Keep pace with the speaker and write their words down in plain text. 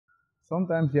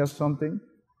Sometimes you have something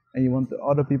and you want the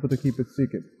other people to keep it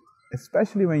secret,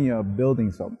 especially when you are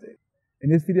building something. In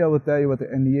this video, I will tell you what the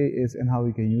NDA is and how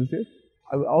you can use it.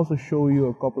 I will also show you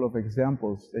a couple of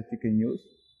examples that you can use.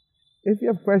 If you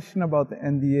have questions about the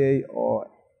NDA or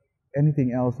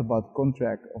anything else about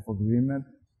contract of agreement,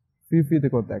 feel free to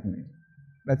contact me.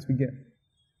 Let's begin.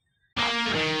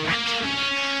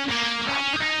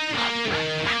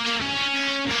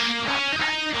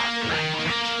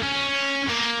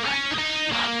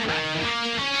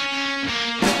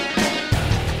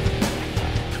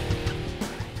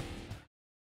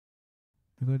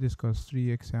 We're going to discuss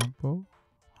 3 examples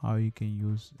how you can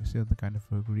use a certain kind of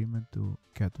agreement to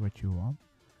get what you want.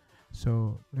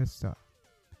 So let's start.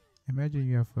 Imagine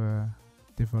you have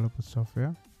developed a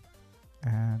software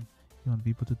and you want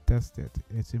people to test it.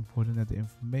 It's important that the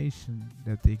information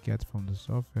that they get from the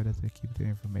software, that they keep the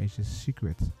information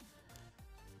secret.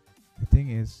 The thing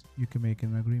is, you can make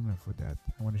an agreement for that.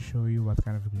 I want to show you what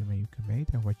kind of agreement you can make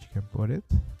and what you can put it.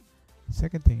 The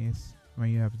second thing is, when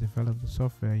you have developed the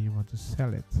software, you want to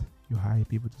sell it. You hire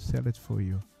people to sell it for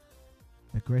you.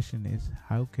 The question is,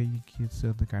 how can you keep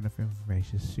certain kind of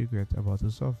information secret about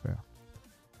the software?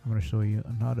 I'm going to show you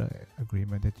another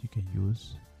agreement that you can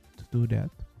use to do that.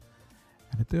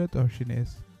 And the third option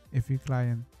is, if your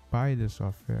client buys the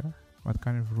software, what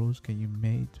kind of rules can you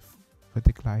make with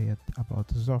the client about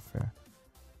the software?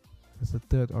 That's the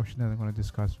third option that I'm going to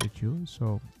discuss with you.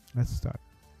 So let's start.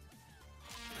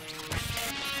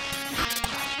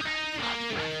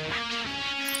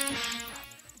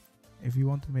 If you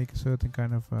want to make a certain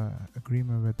kind of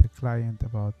agreement with the client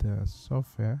about the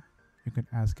software, you can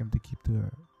ask him to keep the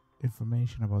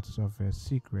information about the software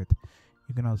secret.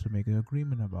 You can also make an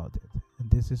agreement about it. And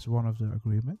this is one of the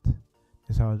agreement. This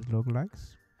is how it looks like.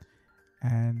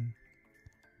 And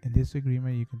in this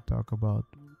agreement, you can talk about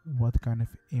what kind of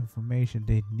information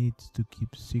they need to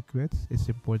keep secret. It's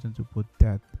important to put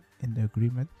that in the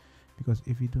agreement, because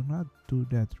if you do not do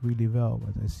that really well,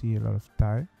 what I see a lot of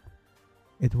time,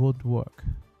 it won't work.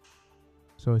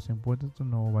 So it's important to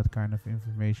know what kind of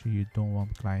information you don't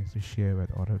want clients to share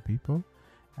with other people,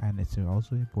 and it's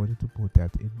also important to put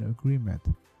that in the agreement.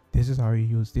 This is how you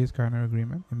use this kind of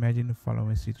agreement. Imagine the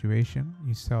following situation.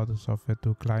 You sell the software to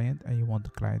a client and you want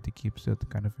the client to keep certain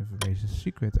kind of information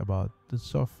secret about the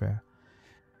software.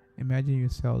 Imagine you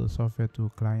sell the software to a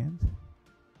client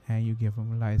and you give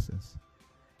them a license.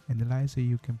 In the license,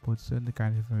 you can put certain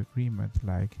kind of agreement,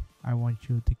 like, I want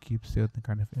you to keep certain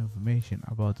kind of information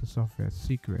about the software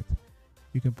secret.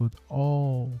 You can put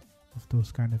all of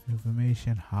those kind of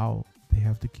information, how they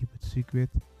have to keep it secret,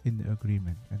 in the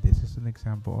agreement. And this is an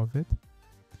example of it.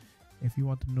 If you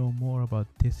want to know more about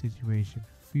this situation,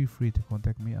 feel free to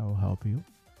contact me. I will help you.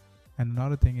 And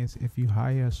another thing is, if you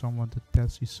hire someone to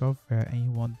test your software and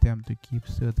you want them to keep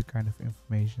certain kind of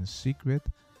information secret,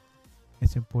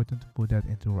 it's important to put that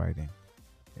into writing.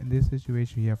 In this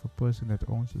situation, you have a person that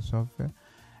owns the software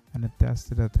and a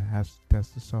tester that has to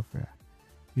test the software.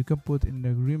 You can put in the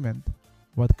agreement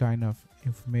what kind of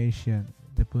information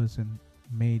the person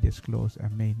may disclose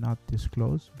and may not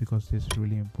disclose, because this is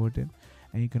really important.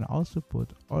 And you can also put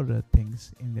other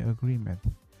things in the agreement.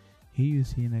 Here you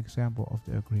see an example of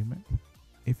the agreement.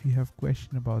 If you have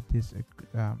questions about this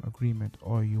agreement,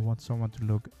 or you want someone to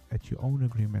look at your own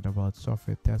agreement about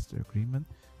software test agreement,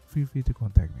 feel free to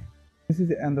contact me. This is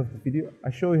the end of the video.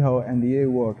 I show you how NDA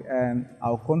work and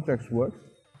how contracts work.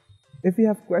 If you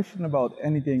have questions about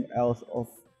anything else, or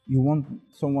you want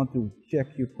someone to check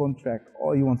your contract,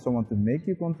 or you want someone to make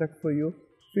your contract for you,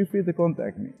 feel free to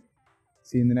contact me.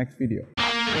 See you in the next video.